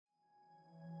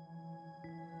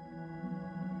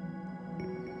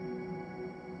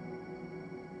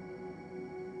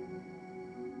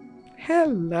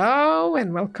Hello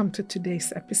and welcome to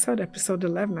today's episode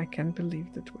 11. I can't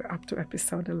believe that we're up to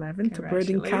episode 11 to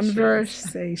Birding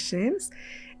Conversations.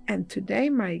 And today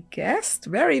my guest,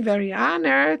 very, very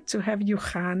honored to have you,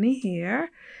 Chani, here.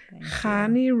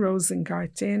 Chani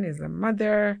Rosengarten is a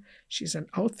mother. She's an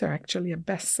author, actually a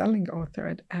best-selling author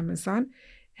at Amazon.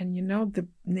 And you know, the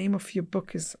name of your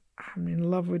book is, I'm in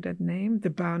love with that name,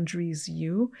 The Boundary Is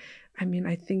You. I mean,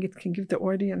 I think it can give the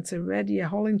audience already a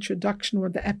whole introduction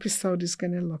what the episode is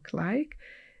going to look like.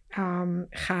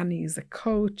 Chani is a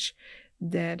coach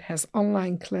that has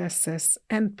online classes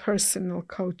and personal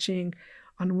coaching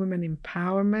on women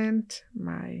empowerment,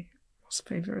 my most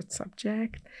favorite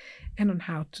subject, and on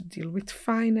how to deal with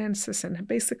finances and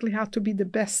basically how to be the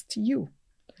best you.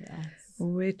 Yes.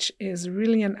 Which is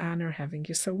really an honor having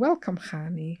you. So welcome,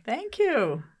 Chani. Thank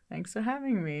you. Thanks for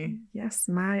having me. Yes,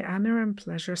 my honor and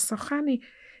pleasure. So, Chani,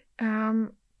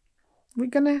 we're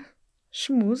going to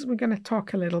schmooze. We're going to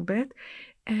talk a little bit.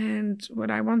 And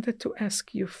what I wanted to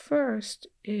ask you first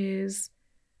is,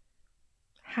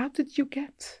 how did you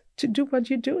get to do what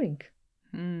you're doing?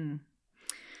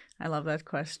 I love that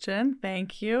question.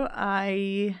 Thank you.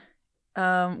 I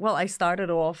started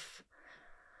off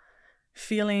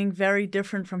feeling very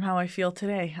different from how I feel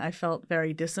today. I felt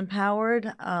very disempowered,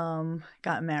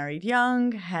 got married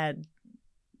young, had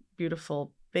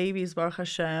beautiful babies, Baruch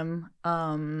Hashem.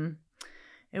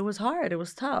 It was hard. It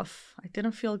was tough. I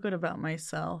didn't feel good about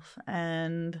myself.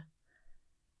 And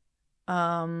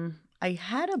I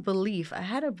had a belief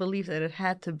that it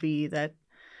had to be that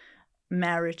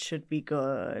marriage should be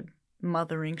good,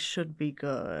 mothering should be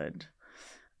good.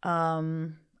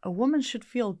 A woman should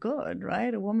feel good,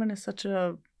 right? A woman is such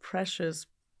a precious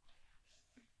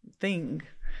thing,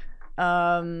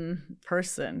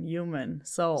 person, human,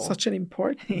 soul. Such an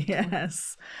important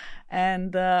Yes.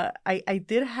 And I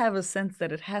did have a sense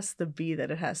that it has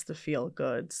to feel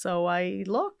good. So I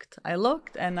looked,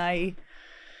 and I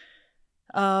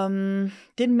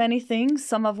did many things,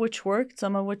 some of which worked,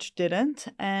 some of which didn't.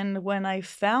 And when I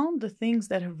found the things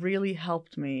that have really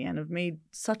helped me and have made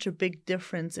such a big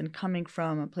difference in coming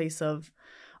from a place of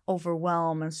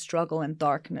overwhelm and struggle and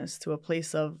darkness to a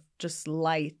place of just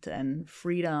light and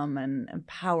freedom and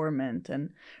empowerment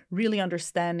and really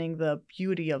understanding the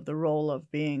beauty of the role of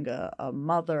being a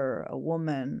mother, a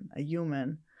woman, a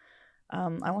human,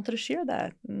 I wanted to share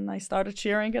that. And I started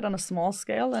sharing it on a small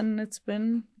scale, and it's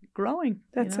been growing.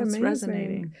 That's amazing.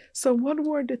 Resonating. So what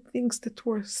were the things that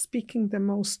were speaking the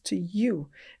most to you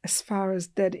as far as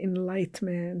that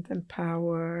enlightenment and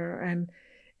power and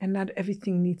not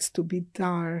everything needs to be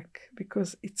dark?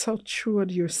 Because it's so true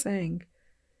what you're saying.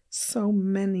 So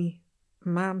many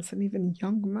moms and even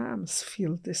young moms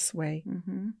feel this way.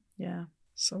 Mm-hmm. Yeah.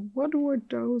 So what were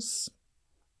those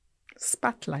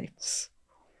spotlights?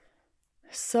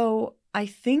 So I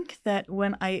think that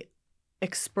when I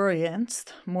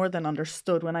experienced, more than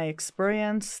understood, when I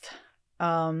experienced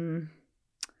the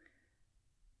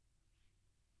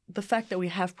fact that we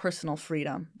have personal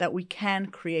freedom, that we can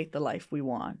create the life we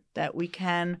want, that we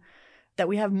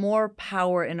have more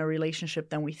power in a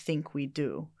relationship than we think we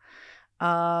do.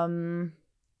 Understanding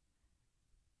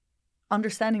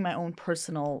my own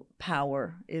personal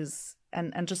power is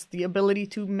and just the ability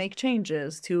to make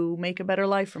changes, to make a better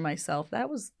life for myself, that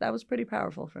was pretty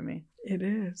powerful for me. It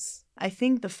is. I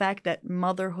think the fact that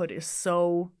motherhood is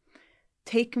so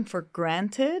taken for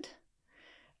granted,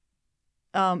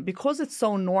 because it's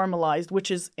so normalized,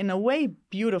 which is in a way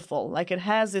beautiful. Like it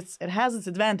has its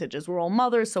advantages. We're all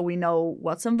mothers, so we know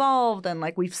what's involved, and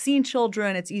like we've seen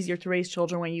children. It's easier to raise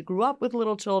children when you grew up with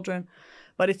little children.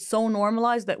 But it's so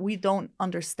normalized that we don't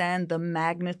understand the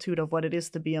magnitude of what it is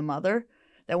to be a mother.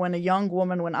 That when a young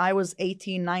woman, when I was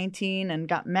 18, 19 and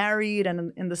got married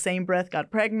and in the same breath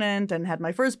got pregnant and had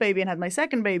my first baby and had my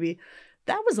second baby,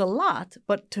 that was a lot.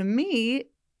 But to me,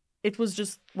 it was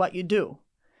just what you do.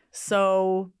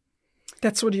 So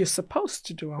that's what you're supposed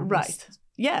to do. Almost. Right.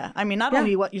 Yeah. I mean, not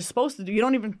only what you're supposed to do, you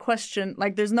don't even question,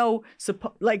 like there's no,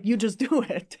 like you just do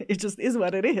it. It just is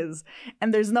what it is.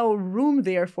 And there's no room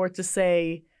there for it to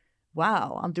say,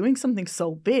 wow, I'm doing something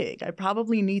so big. I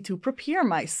probably need to prepare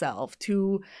myself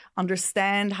to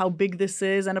understand how big this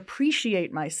is and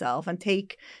appreciate myself and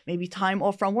take maybe time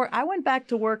off from work. I went back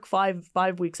to work five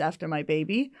weeks after my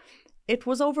baby. It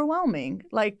was overwhelming.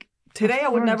 Like today I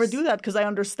would never do that because I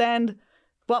understand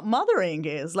what mothering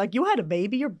is. Like you had a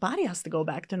baby, your body has to go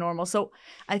back to normal. So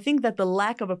I think that the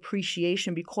lack of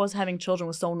appreciation, because having children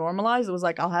was so normalized, it was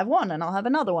like, I'll have one and I'll have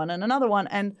another one and another one.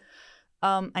 And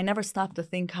I never stopped to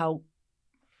think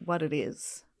what it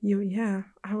is.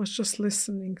 I was just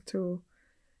listening to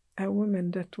a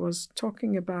woman that was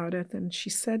talking about it, and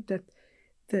she said that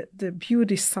the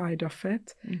beauty side of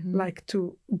it, like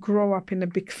to grow up in a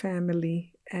big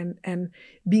family and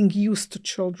being used to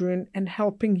children and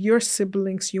helping your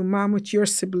siblings, your mom with your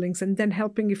siblings, and then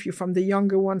helping, if you're from the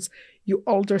younger ones, your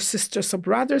older sisters or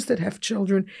brothers that have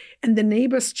children and the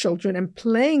neighbors' children, and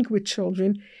playing with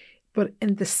children. But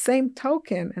in the same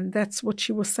token, and that's what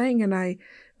she was saying, and I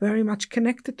very much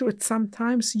connected to it,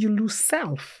 sometimes you lose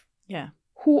self. Yeah.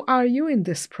 Who are you in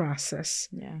this process?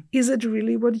 Yeah. Is it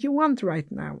really what you want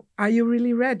right now? Are you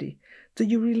really ready? Do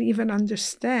you really even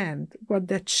understand what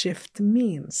that shift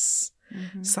means?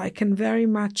 So I can very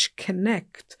much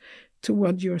connect to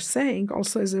what you're saying,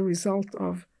 also as a result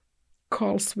of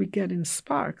calls we get in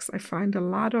Sparks. I find a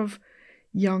lot of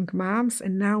young moms,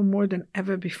 and now more than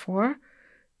ever before,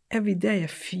 every day a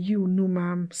few new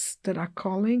moms that are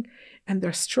calling and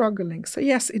they're struggling. So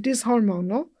yes, it is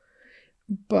hormonal,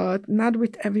 but not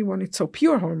with everyone. It's so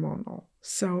pure hormonal.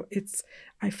 So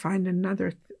I find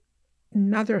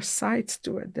another side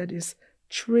to it that is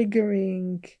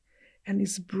triggering and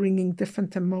is bringing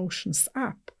different emotions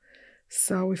up.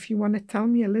 So if you want to tell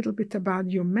me a little bit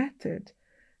about your method,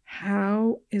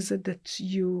 how is it that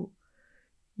you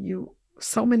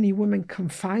so many women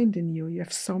confide in you, you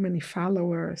have so many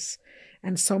followers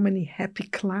and so many happy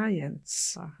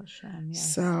clients. Hashem,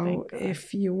 yes, so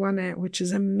if you want to, which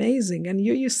is amazing, and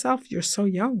you yourself, you're so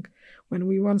young. When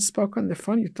we once spoke on the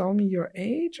phone, you told me your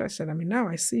age. I said, now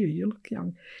I see you look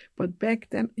young. But back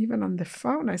then, even on the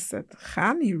phone, I said,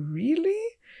 Chani, really?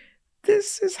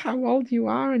 This is how old you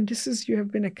are, and this is you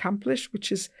have been accomplished,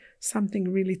 which is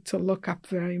something really to look up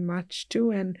very much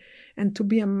to, and to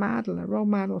be a model, a role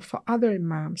model for other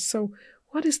imams. So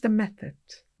what is the method?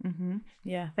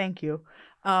 Yeah, thank you.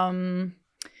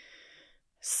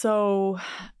 So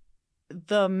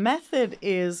the method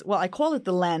is, well, I call it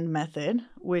the land method,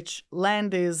 which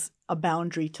land is a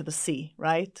boundary to the sea,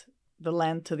 right? The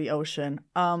land to the ocean.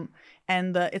 And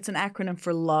it's an acronym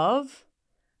for love,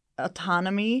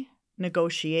 autonomy,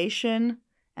 negotiation,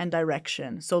 and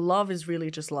direction. So love is really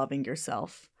just loving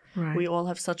yourself. Right. We all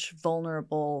have such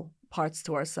vulnerable parts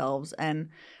to ourselves, and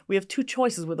we have two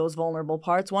choices with those vulnerable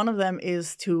parts. One of them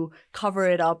is to cover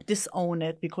it up, disown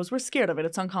it, because we're scared of it.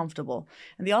 It's uncomfortable.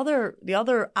 And the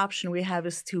other option we have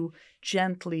is to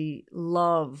gently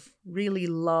love, really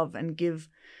love, and give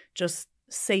just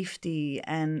safety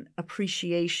and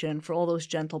appreciation for all those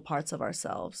gentle parts of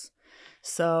ourselves.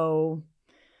 So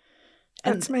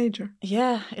that's major.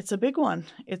 Yeah, it's a big one.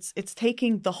 It's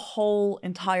taking the whole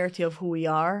entirety of who we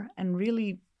are and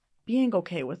really being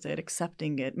okay with it,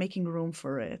 accepting it, making room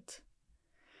for it.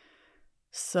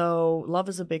 So love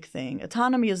is a big thing.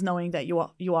 Autonomy is knowing that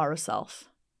you are a self,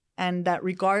 and that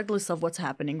regardless of what's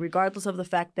happening, regardless of the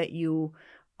fact that you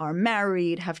are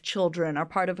married, have children, are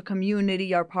part of a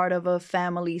community, are part of a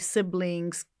family,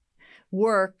 siblings,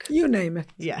 work. You name it.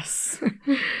 Yes.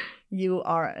 You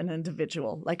are an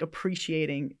individual, like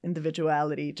appreciating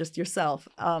individuality, just yourself.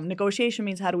 Negotiation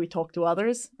means how do we talk to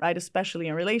others, right? Especially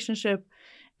in relationship.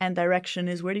 And direction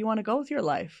is, where do you want to go with your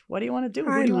life? What do you want to do?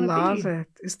 Who do you want to be? I love it.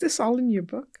 Is this all in your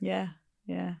book? Yeah.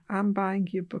 I'm buying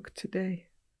your book today.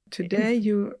 Today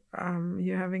you're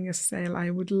having a sale.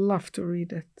 I would love to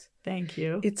read it. Thank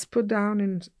you. It's put down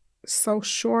in so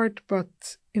short,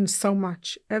 but in so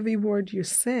much. Every word you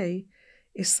say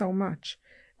is so much.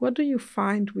 What do you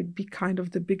find would be kind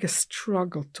of the biggest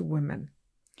struggle to women?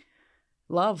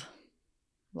 Love.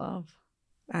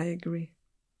 I agree.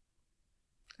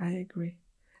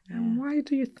 And why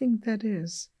do you think that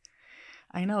is?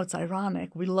 I know, it's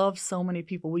ironic. We love so many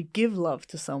people. We give love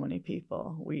to so many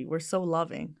people. We're so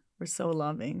loving.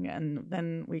 And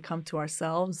then we come to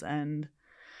ourselves, and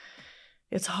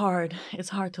it's hard. It's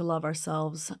hard to love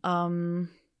ourselves.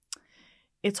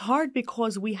 It's hard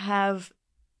because we have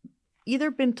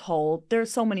either been told, there are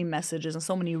so many messages and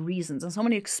so many reasons and so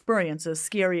many experiences,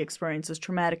 scary experiences,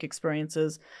 traumatic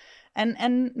experiences,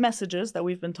 and messages that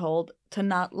we've been told to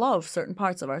not love certain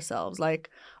parts of ourselves, like,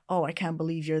 oh, I can't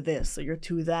believe you're this, or you're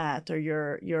too that,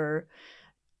 or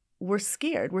we're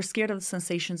scared. We're scared of the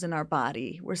sensations in our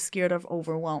body. We're scared of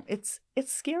overwhelm. It's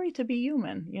scary to be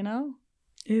human, you know?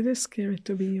 It is scary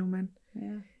to be human.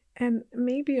 Yeah. And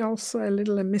maybe also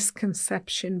a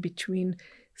misconception between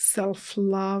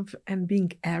self-love and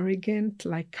being arrogant,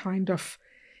 like kind of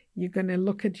you're going to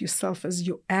look at yourself as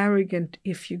you're arrogant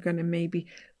if you're going to maybe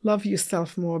love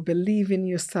yourself more, believe in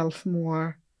yourself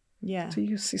more. Yeah. Do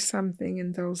you see something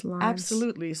in those lines?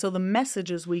 Absolutely. So the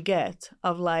messages we get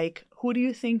of like, who do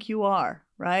you think you are,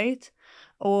 right?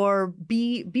 Or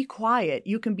be quiet.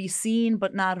 You can be seen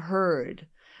but not heard.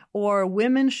 Or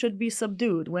women should be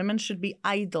subdued. Women should be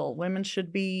idle. Women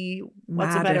should be,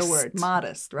 what's a better word?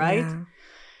 Modest, right? Yeah.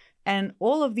 And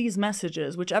all of these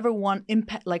messages, whichever one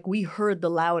impact, like we heard the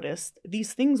loudest,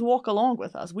 these things walk along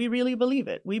with us. We really believe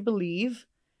it. We believe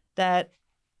that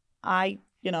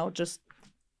just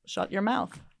shut your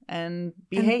mouth and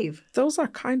behave. And those are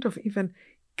kind of even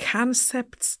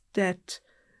concepts that,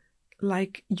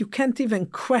 like, you can't even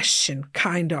question,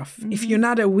 kind of. Mm-hmm. If you're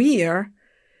not aware,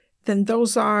 then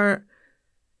those are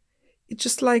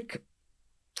just like,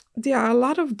 there are a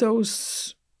lot of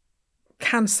those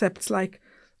concepts like,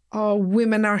 oh,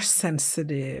 women are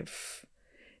sensitive.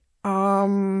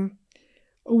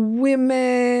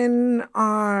 Women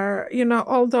are,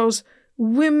 all those,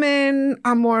 women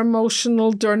are more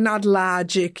emotional, they're not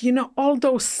logic. All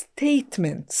those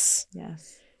statements.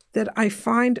 Yes. That I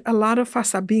find a lot of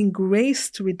us are being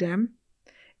graced with them.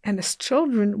 And as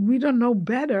children, we don't know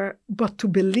better but to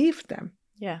believe them.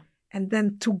 Yeah. And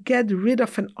then to get rid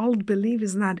of an old belief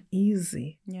is not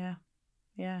easy. Yeah.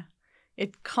 Yeah.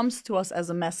 It comes to us as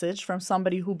a message from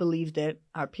somebody who believed it,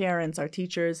 our parents, our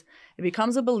teachers. It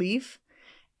becomes a belief,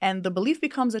 and the belief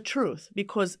becomes a truth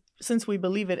because since we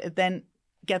believe it, it then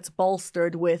gets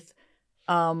bolstered with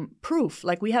proof.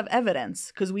 Like we have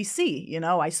evidence because we see,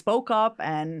 I spoke up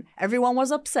and everyone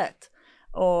was upset,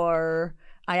 or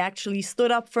I actually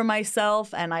stood up for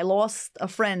myself and I lost a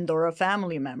friend or a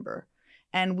family member.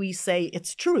 And we say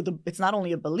it's true. It's not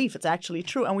only a belief, it's actually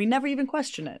true. And we never even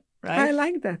question it, right? I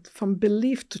like that. From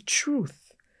belief to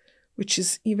truth, which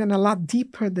is even a lot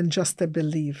deeper than just a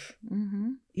belief.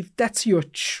 Mm-hmm. If that's your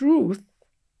truth,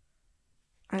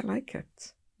 I like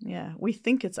it. Yeah, we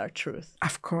think it's our truth.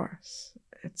 Of course.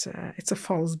 It's a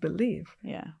false belief.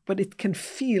 Yeah. But it can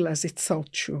feel as it's so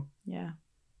true. Yeah.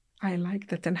 I like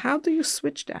that. And how do you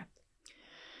switch that?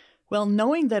 Well,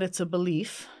 knowing that it's a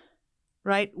belief,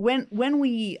 right? When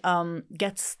we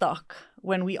get stuck,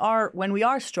 when we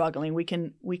are struggling, we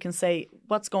can say,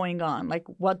 what's going on? Like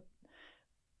what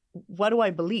do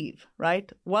I believe,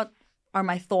 right? What are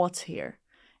my thoughts here?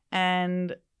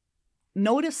 And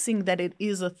noticing that it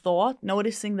is a thought,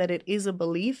 noticing that it is a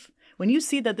belief. When you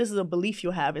see that this is a belief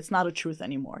you have, it's not a truth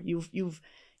anymore.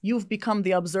 You've become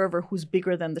the observer who's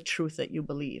bigger than the truth that you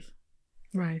believe.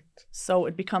 Right. So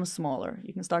it becomes smaller.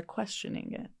 You can start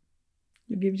questioning it.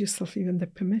 You give yourself even the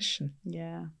permission.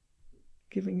 Yeah.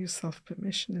 Giving yourself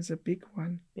permission is a big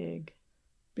one. Big.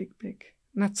 Big, big.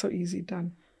 Not so easy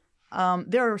done.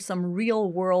 There are some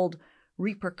real world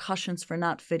repercussions for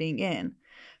not fitting in.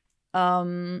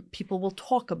 People will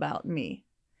talk about me.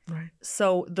 Right.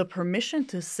 So the permission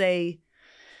to say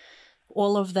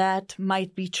all of that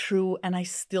might be true and I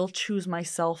still choose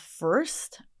myself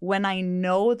first when I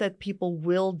know that people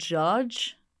will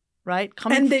judge, right?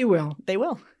 And they will. They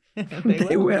will.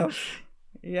 They will.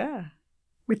 Yeah.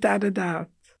 Without a doubt.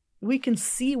 We can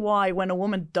see why when a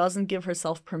woman doesn't give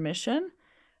herself permission,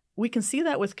 we can see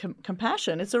that with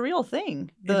compassion. It's a real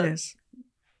thing. It is.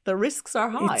 The risks are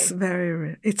high. It's very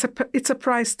real. It's a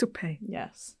price to pay.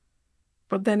 Yes.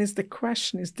 But then is the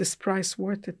question, is this price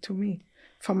worth it to me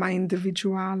for my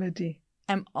individuality?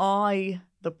 Am I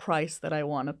the price that I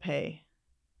want to pay?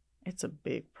 It's a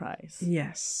big price.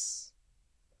 Yes.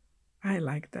 I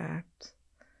like that.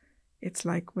 It's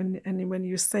like when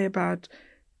you say about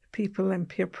people and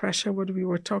peer pressure, what we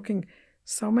were talking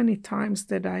so many times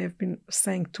that I have been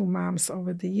saying to moms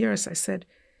over the years, I said,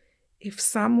 if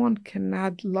someone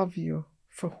cannot love you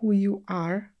for who you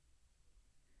are,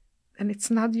 then it's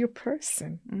not your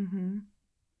person. Mm-hmm.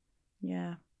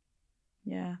 Yeah.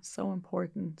 Yeah, so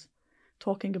important.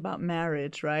 Talking about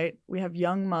marriage, right? We have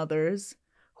young mothers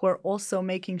who are also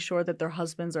making sure that their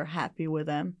husbands are happy with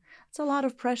them. It's a lot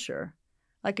of pressure.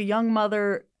 Like a young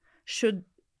mother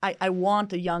I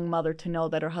want a young mother to know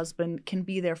that her husband can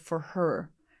be there for her,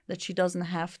 that she doesn't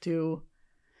have to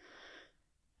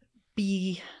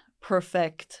be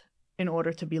perfect in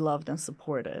order to be loved and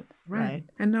supported. Right.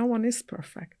 And no one is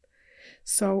perfect.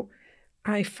 So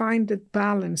I find that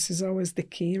balance is always the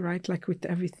key, right? Like with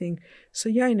everything. So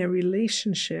yeah, in a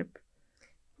relationship,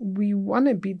 we want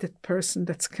to be that person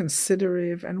that's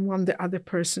considerate and want the other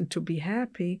person to be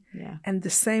happy. Yeah. And the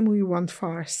same we want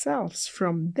for ourselves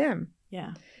from them.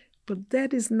 Yeah. But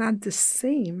that is not the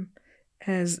same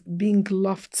as being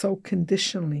loved so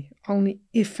conditionally, only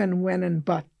if and when and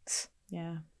but.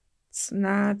 Yeah. It's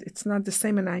not the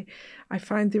same. And I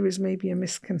find there is maybe a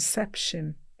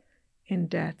misconception in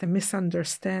that, a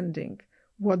misunderstanding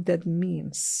what that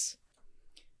means.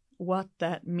 What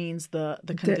that means, the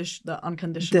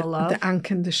unconditional love? The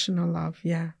unconditional love,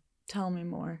 yeah. Tell me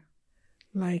more.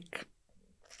 Like,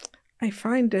 I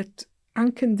find that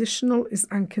unconditional is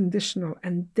unconditional,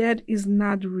 and that is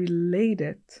not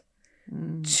related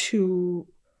to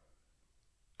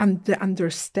the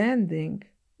understanding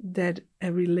that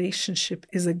a relationship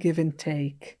is a give and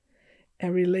take.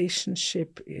 A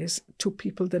relationship is two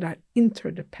people that are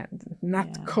interdependent,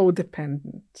 not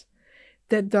codependent.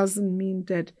 That doesn't mean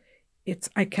that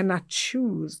I cannot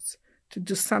choose to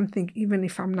do something even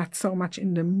if I'm not so much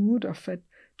in the mood of it,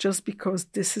 just because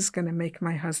this is going to make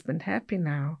my husband happy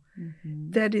now.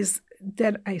 Mm-hmm.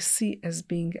 That I see as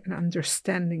being an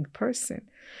understanding person.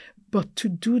 But to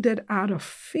do that out of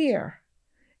fear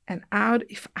and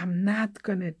if I'm not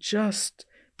going to just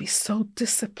be so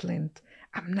disciplined,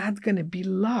 I'm not going to be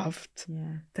loved.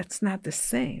 Yeah. That's not the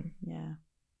same. Yeah.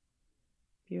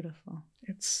 Beautiful.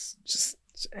 It's just,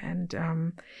 and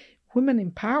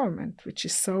women empowerment, which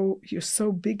is you're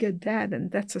so big at that.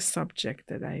 And that's a subject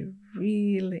that I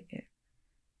really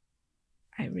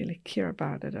care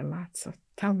about it a lot. So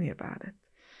tell me about it.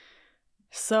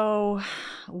 So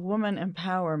woman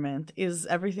empowerment is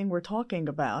everything we're talking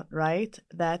about, right?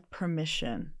 That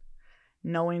permission,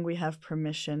 knowing we have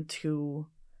permission to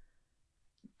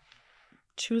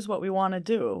choose what we want to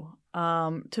do,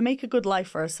 to make a good life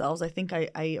for ourselves. I think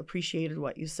I appreciated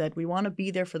what you said. We want to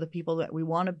be there for the people that we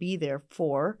want to be there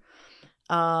for,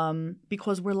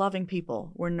 because we're loving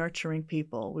people, we're nurturing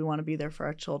people. We want to be there for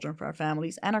our children, for our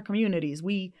families, and our communities.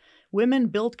 Women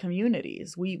build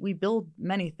communities. We build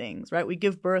many things, right? We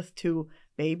give birth to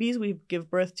babies. We give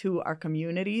birth to our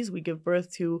communities. We give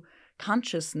birth to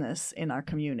consciousness in our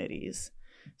communities.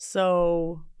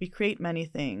 So we create many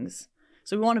things.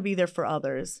 So we want to be there for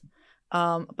others,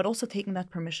 but also taking that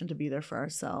permission to be there for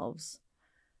ourselves.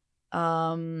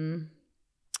 And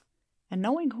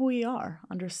knowing who we are,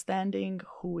 understanding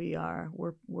who we are.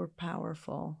 We're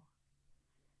powerful.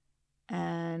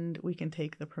 And we can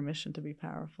take the permission to be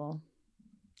powerful.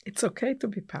 It's okay to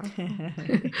be powerful.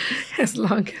 As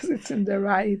long as it's in the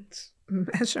right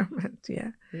measurement,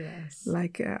 yeah. Yes.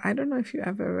 Like, I don't know if you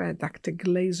ever read Dr.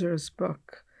 Glazer's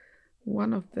book.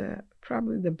 One of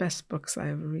probably the best books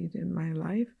I've read in my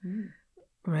life,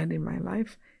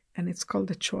 and it's called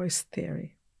The Choice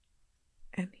Theory.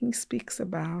 And he speaks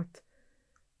about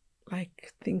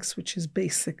like things which is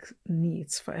basic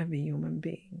needs for every human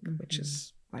being, which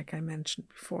is, like I mentioned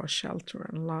before, shelter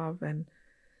and love and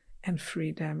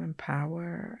freedom and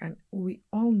power, and we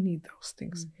all need those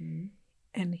things. Mm-hmm.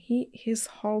 And his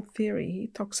whole theory, he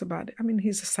talks about it. I mean,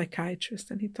 he's a psychiatrist,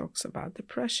 and he talks about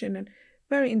depression, and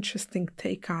very interesting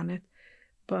take on it.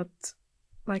 But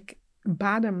like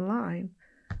bottom line,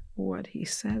 what he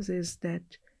says is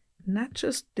that not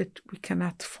just that we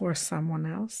cannot force someone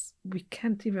else, we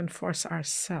can't even force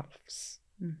ourselves.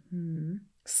 Mm-hmm.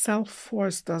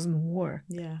 Self-force doesn't work.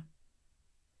 Yeah.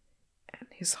 And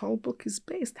his whole book is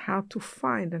based how to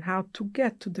find and how to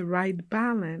get to the right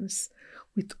balance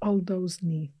with all those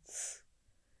needs.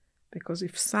 Because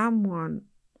if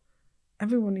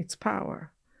everyone needs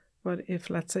power, but if,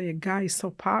 let's say, a guy is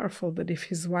so powerful that if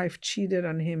his wife cheated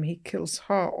on him, he kills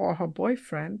her or her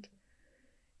boyfriend,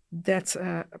 that's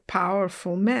a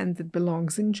powerful man that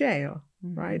belongs in jail,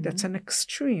 right? That's an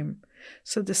extreme.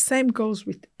 So the same goes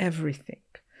with everything.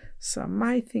 So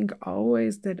my thing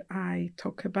always that I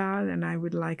talk about, and I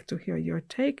would like to hear your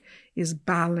take, is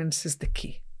balance is the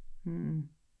key.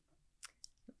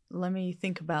 Let me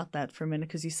think about that for a minute,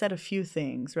 because you said a few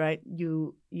things, right?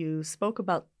 You spoke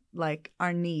about like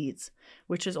our needs,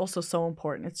 which is also so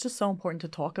important. It's just so important to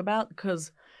talk about,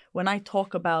 because when I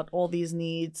talk about all these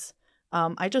needs,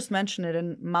 I just mentioned it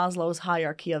in Maslow's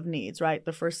hierarchy of needs, right?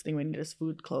 The first thing we need is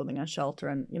food, clothing, and shelter,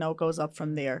 and it goes up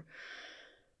from there.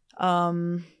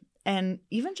 And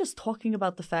even just talking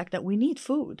about the fact that we need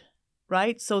food,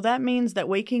 right? So that means that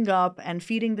waking up and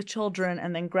feeding the children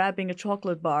and then grabbing a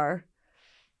chocolate bar,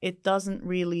 it doesn't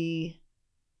really,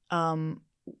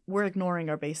 we're ignoring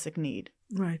our basic need.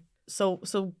 Right. So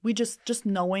we just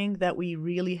knowing that we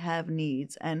really have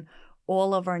needs, and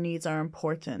all of our needs are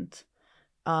important.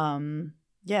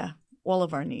 All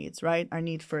of our needs, right? Our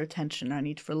need for attention, our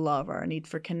need for love, our need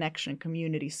for connection,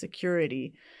 community,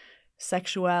 security,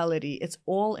 sexuality, it's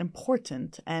all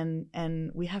important,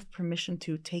 and we have permission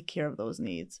to take care of those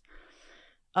needs.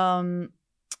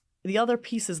 The other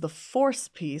piece is the force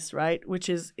piece, right? Which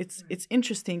is, it's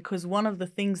interesting, because one of the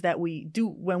things that we do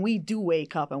when we do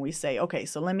wake up and we say, okay,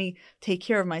 so let me take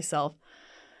care of myself,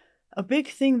 a big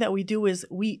thing that we do is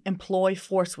we employ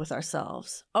force with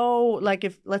ourselves. Oh, like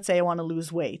if, let's say I want to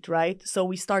lose weight, right? So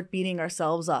we start beating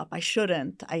ourselves up. I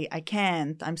shouldn't, I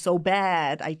can't, I'm so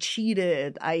bad, I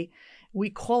cheated, we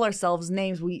call ourselves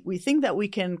names. We think that we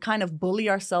can kind of bully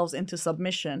ourselves into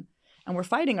submission, and we're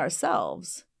fighting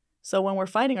ourselves. So when we're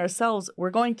fighting ourselves,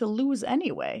 we're going to lose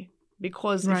anyway,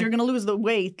 because if you're going to lose the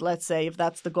weight, let's say, if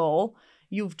that's the goal,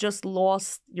 you've just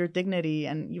lost your dignity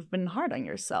and you've been hard on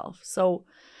yourself. So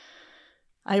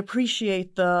I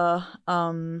appreciate the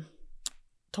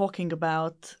talking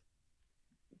about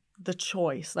the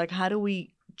choice. Like, how do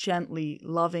we gently,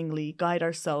 lovingly guide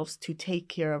ourselves to take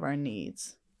care of our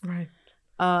needs? Right.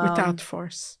 Without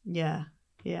force. Yeah.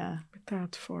 Yeah.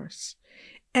 Without force.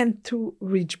 And to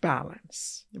reach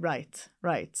balance. Right.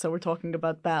 Right. So we're talking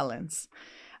about balance.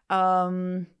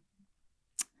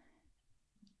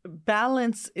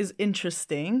 Balance is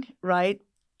interesting, right?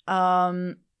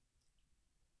 I'm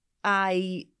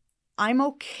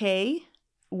okay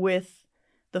with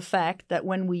the fact that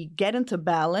when we get into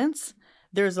balance,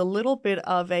 there's a little bit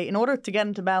of in order to get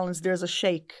into balance, there's a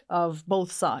shake of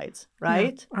both sides,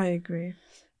 right? Yeah, I agree.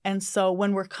 And so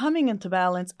when we're coming into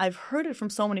balance, I've heard it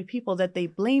from so many people that they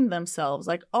blame themselves.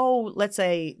 Like, oh, let's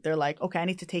say they're like, okay, I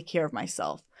need to take care of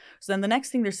myself. So then the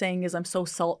next thing they're saying is I'm so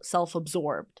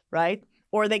self-absorbed, right?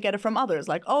 Or they get it from others,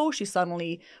 like, oh, she's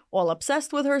suddenly all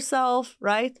obsessed with herself,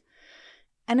 right?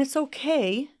 And it's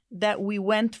okay that we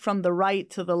went from the right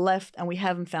to the left and we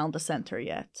haven't found the center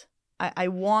yet. I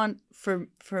want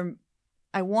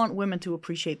women to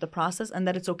appreciate the process and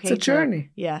that it's okay. It's a journey.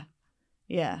 Yeah.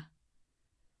 Yeah.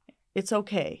 It's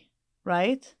okay,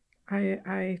 right?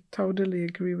 I totally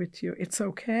agree with you. It's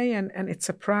okay, and it's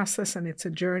a process, and it's a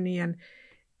journey, and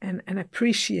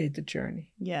appreciate the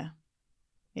journey. Yeah.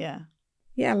 Yeah.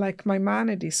 Yeah, like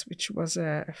Maimonides, which was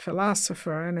a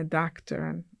philosopher and a doctor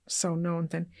and so known,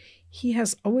 and he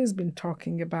has always been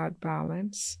talking about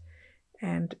balance,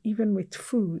 and even with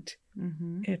food,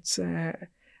 it's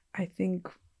I think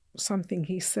something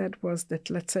he said was that,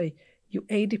 let's say, you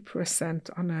 80%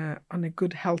 on a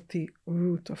good healthy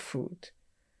route of food,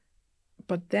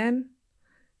 but then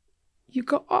you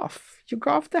go off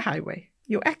the highway,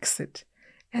 you exit,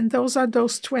 and those are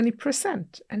those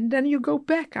 20%, and then you go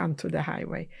back onto the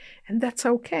highway, and that's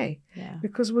okay. Yeah.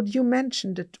 Because what you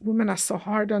mentioned, that women are so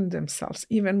hard on themselves,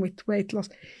 even with weight loss.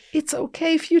 It's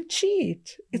okay if you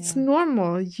cheat. It's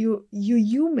normal. You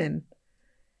human,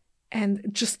 and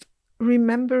just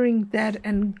remembering that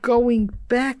and going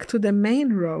back to the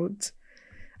main road,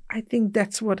 I think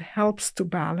that's what helps to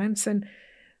balance. And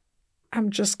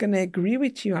I'm just going to agree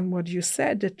with you on what you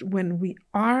said, that when we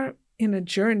are in a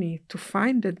journey to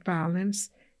find that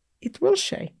balance, it will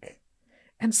shake.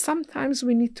 And sometimes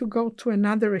we need to go to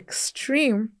another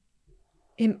extreme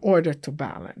in order to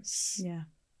balance. Yeah.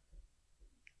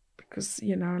 Because,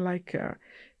 like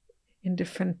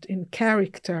in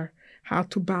character, how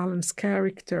to balance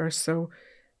character. So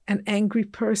an angry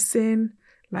person,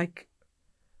 like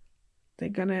they're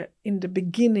gonna, in the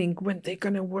beginning, when they're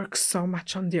gonna work so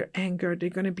much on their anger, they're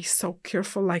gonna be so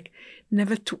careful, like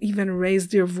never to even raise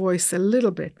their voice a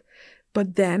little bit.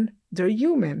 But then they're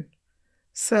human.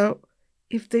 So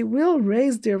if they will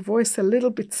raise their voice a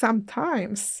little bit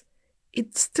sometimes,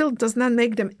 it still does not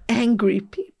make them angry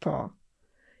people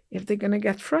if they're gonna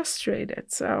get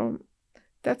frustrated. So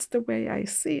that's the way I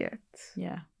see it.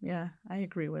 Yeah, I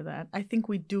agree with that. I think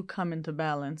we do come into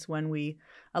balance when we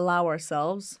allow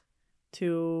ourselves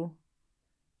to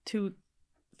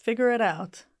figure it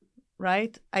out,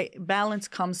 right? Balance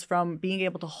comes from being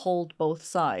able to hold both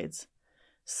sides.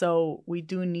 So we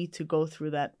do need to go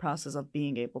through that process of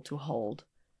being able to hold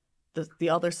the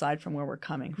other side from where we're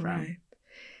coming from. Right.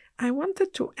 I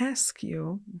wanted to ask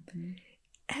you,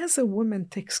 as a woman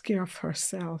takes care of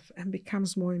herself and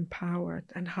becomes more empowered,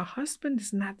 and her husband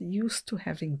is not used to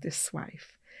having this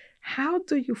wife, how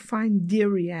do you find their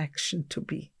reaction to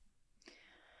be?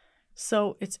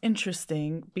 So it's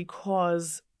interesting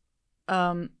because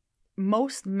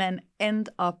most men end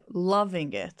up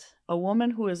loving it. A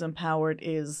woman who is empowered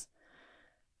is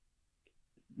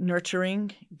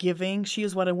nurturing, giving. She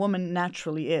is what a woman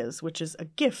naturally is, which is a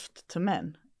gift to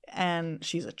men. And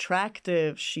she's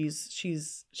attractive.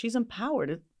 She's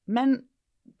empowered. Men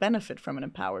benefit from an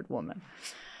empowered woman.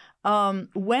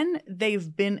 When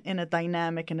they've been in a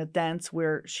dynamic, in a dance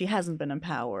where she hasn't been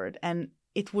empowered and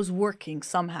it was working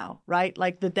somehow, right?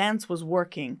 Like the dance was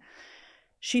working.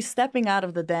 She's stepping out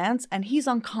of the dance and he's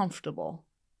uncomfortable.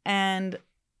 And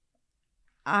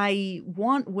I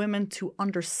want women to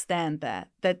understand that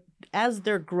as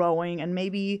they're growing, and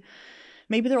maybe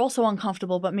they're also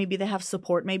uncomfortable, but maybe they have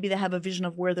support. Maybe they have a vision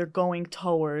of where they're going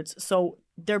towards. So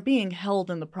they're being held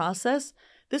in the process.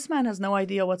 This man has no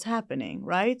idea what's happening,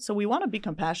 right? So we want to be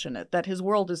compassionate that his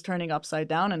world is turning upside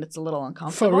down and it's a little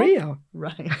uncomfortable. For real.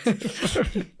 Right.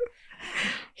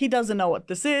 He doesn't know what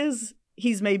this is.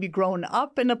 He's maybe grown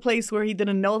up in a place where he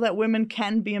didn't know that women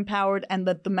can be empowered and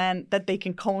that they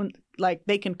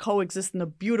can coexist in a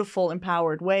beautiful,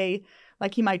 empowered way.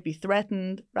 Like he might be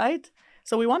threatened, right?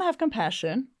 So we want to have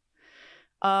compassion.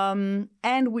 and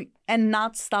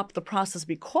not stop the process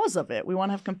because of it. We want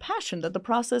to have compassion that the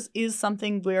process is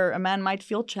something where a man might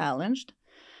feel challenged.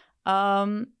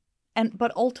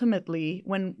 But ultimately,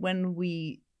 when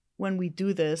we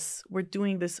do this, we're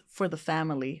doing this for the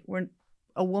family.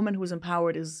 A woman who's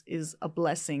empowered is a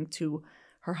blessing to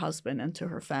her husband and to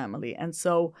her family. And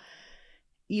so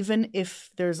even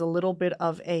if there's a little bit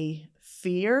of a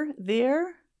fear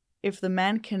there, if the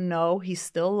man can know he's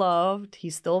still loved,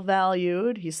 he's still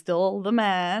valued, he's still the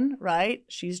man, right?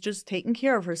 She's just taking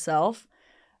care of herself.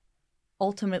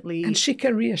 Ultimately. And she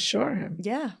can reassure him.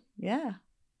 Yeah.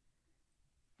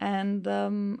 And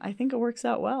I think it works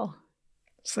out well.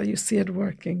 So you see it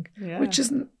working, which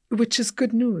is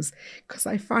good news, because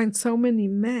I find so many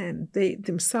men, they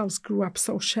themselves grew up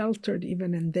so sheltered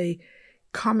even, and they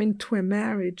come into a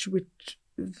marriage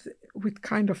with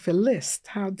kind of a list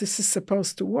how this is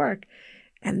supposed to work.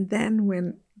 And then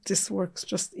when this works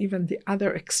just even the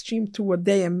other extreme to what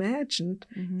they imagined,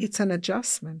 it's an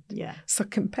adjustment. Yeah. So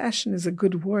compassion is a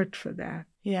good word for that.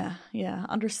 Yeah.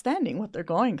 Understanding what they're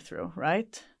going through,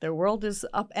 right? Their world is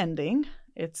upending.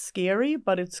 It's scary,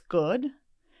 but it's good.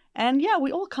 And yeah,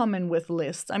 we all come in with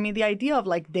lists. I mean, the idea of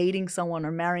like dating someone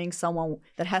or marrying someone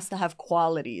that has to have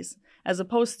qualities as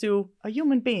opposed to a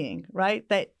human being, right?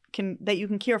 That you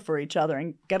can care for each other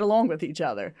and get along with each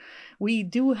other. We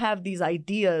do have these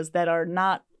ideas that are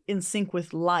not in sync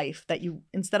with life, that you,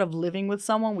 instead of living with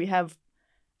someone, we have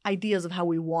ideas of how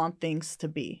we want things to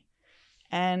be.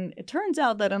 And it turns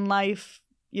out that in life,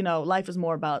 life is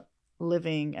more about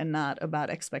living and not about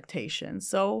expectations.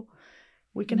 So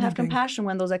we can have compassion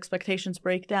when those expectations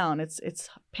break down. It's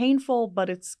painful, but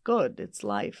it's good. It's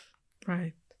life.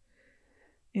 Right.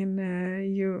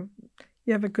 You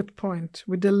have a good point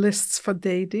with the lists for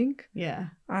dating. Yeah.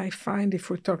 I find if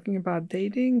we're talking about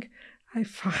dating, I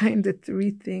find the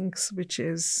three things which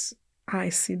is I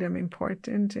see them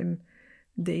important in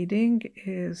dating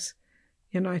is,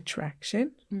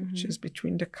 attraction, which is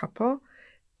between the couple,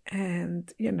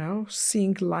 and,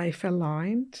 seeing life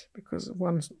aligned because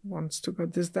one wants to go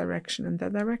this direction and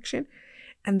that direction.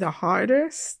 And the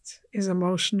hardest is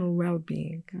emotional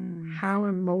well-being. How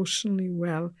emotionally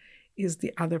well is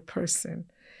the other person?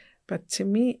 But to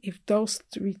me, if those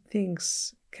three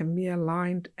things can be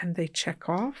aligned and they check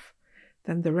off,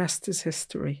 then the rest is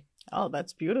history. Oh,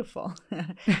 that's beautiful.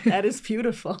 That is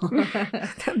beautiful.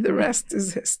 Then the rest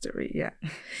is history, yeah.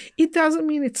 It doesn't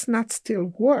mean it's not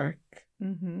still work.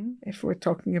 If we're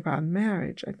talking about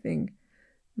marriage, I think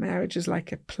marriage is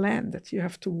like a plant that you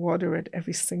have to water it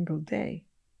every single day.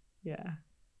 Yeah.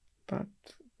 But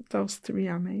those three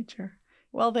are major.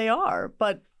 Well, they are,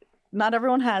 but not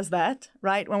everyone has that,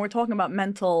 right? When we're talking about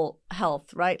mental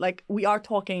health, right? Like we are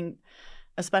talking,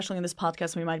 especially in this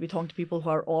podcast, we might be talking to people who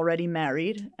are already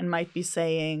married and might be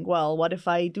saying, well, what if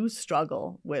I do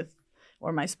struggle with,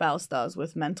 or my spouse does,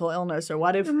 with mental illness? Or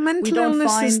what if mental we don't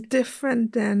illness find... is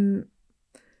different than...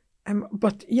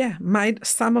 but yeah,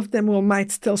 some of them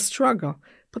might still struggle.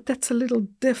 But that's a little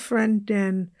different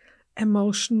than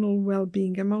emotional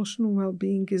well-being. Emotional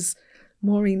well-being is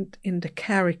more in the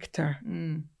character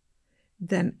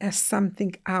than as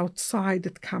something outside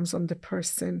that comes on the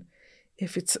person.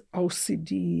 If it's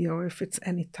OCD or if it's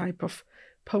any type of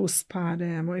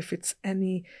postpartum or if it's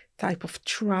any type of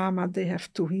trauma they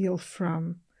have to heal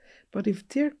from. But if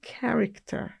their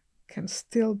character can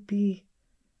still be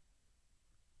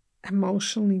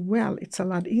emotionally well, it's a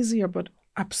lot easier, but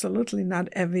absolutely not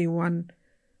everyone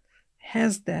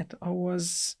has that or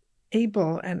was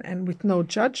able and with no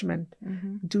judgment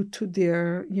due to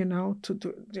their,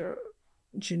 their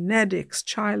genetics,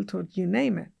 childhood, you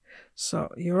name it. So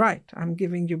you're right. I'm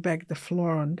giving you back the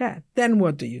floor on that. Then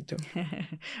what do you do?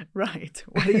 Right.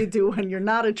 What do you do when you're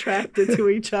not attracted to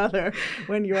each other,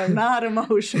 when you are not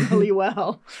emotionally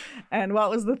well? And what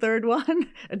was the third one?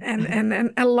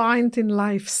 And aligned in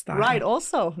lifestyle. Right.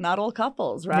 Also, not all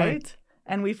couples, right?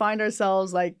 And we find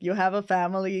ourselves like you have a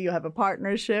family, you have a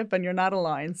partnership, and you're not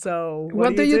aligned. So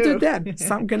what do you do then?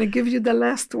 So I'm going to give you the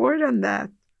last word on that.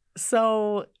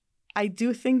 So I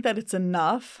do think that it's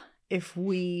enough if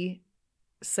we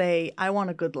say, I want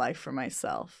a good life for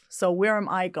myself. So where am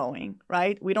I going,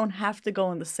 right? We don't have to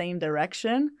go in the same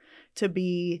direction to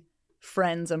be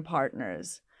friends and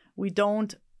partners. We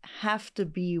don't have to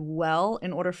be well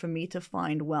in order for me to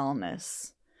find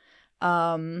wellness.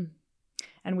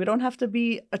 And we don't have to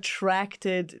be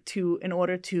attracted to in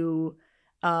order to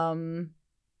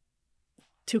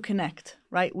connect,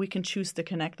 right? We can choose to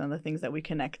connect on the things that we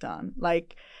connect on.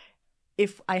 Like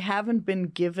if I haven't been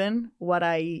given what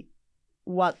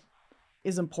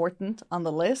is important on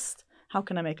the list, how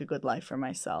can I make a good life for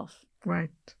myself? Right.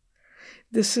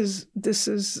 this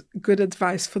is good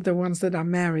advice for the ones that are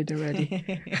married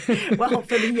already. Well,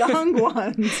 for the young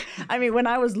ones, I mean, when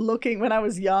I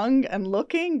was young and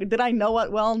looking, did I know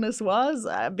what wellness was?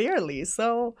 Barely.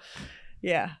 So,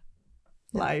 yeah,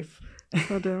 life.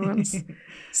 For the ones.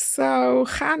 So,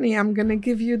 Chani, I'm going to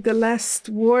give you the last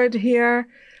word here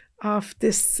of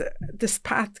this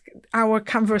part, our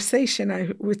conversation,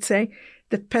 I would say,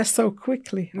 that passed so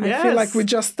quickly. Yes. I feel like we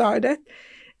just started.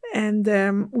 And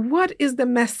what is the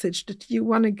message that you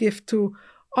want to give to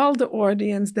all the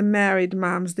audience, the married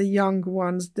moms, the young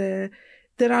ones, that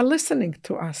are listening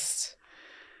to us?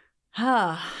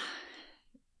 How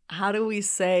do we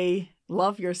say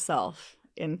love yourself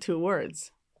in 2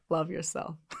 words? Love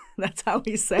yourself. That's how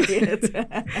we say it.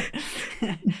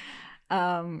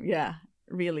 Yeah,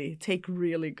 really, take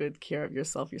really good care of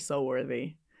yourself. You're so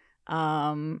worthy.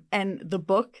 And the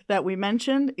book that we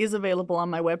mentioned is available on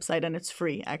my website, and it's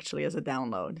free actually as a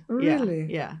download.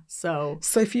 Really? Yeah. So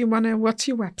if you want to, what's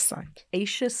your website?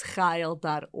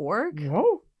 aisheschail.org.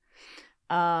 Whoa.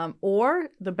 Or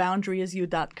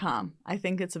theboundaryyou.com. I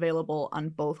think it's available on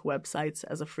both websites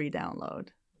as a free download.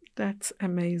 That's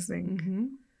amazing. Mm-hmm.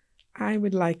 I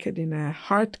would like it in a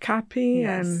hard copy,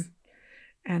 yes.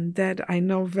 and that I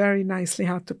know very nicely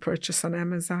how to purchase on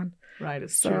Amazon. Right,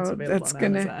 it's true. It's available on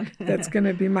Amazon. That's going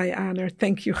to be my honor.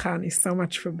 Thank you, Chani, so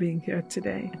much for being here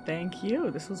today. Thank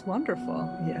you. This was wonderful.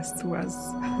 Yes, it was.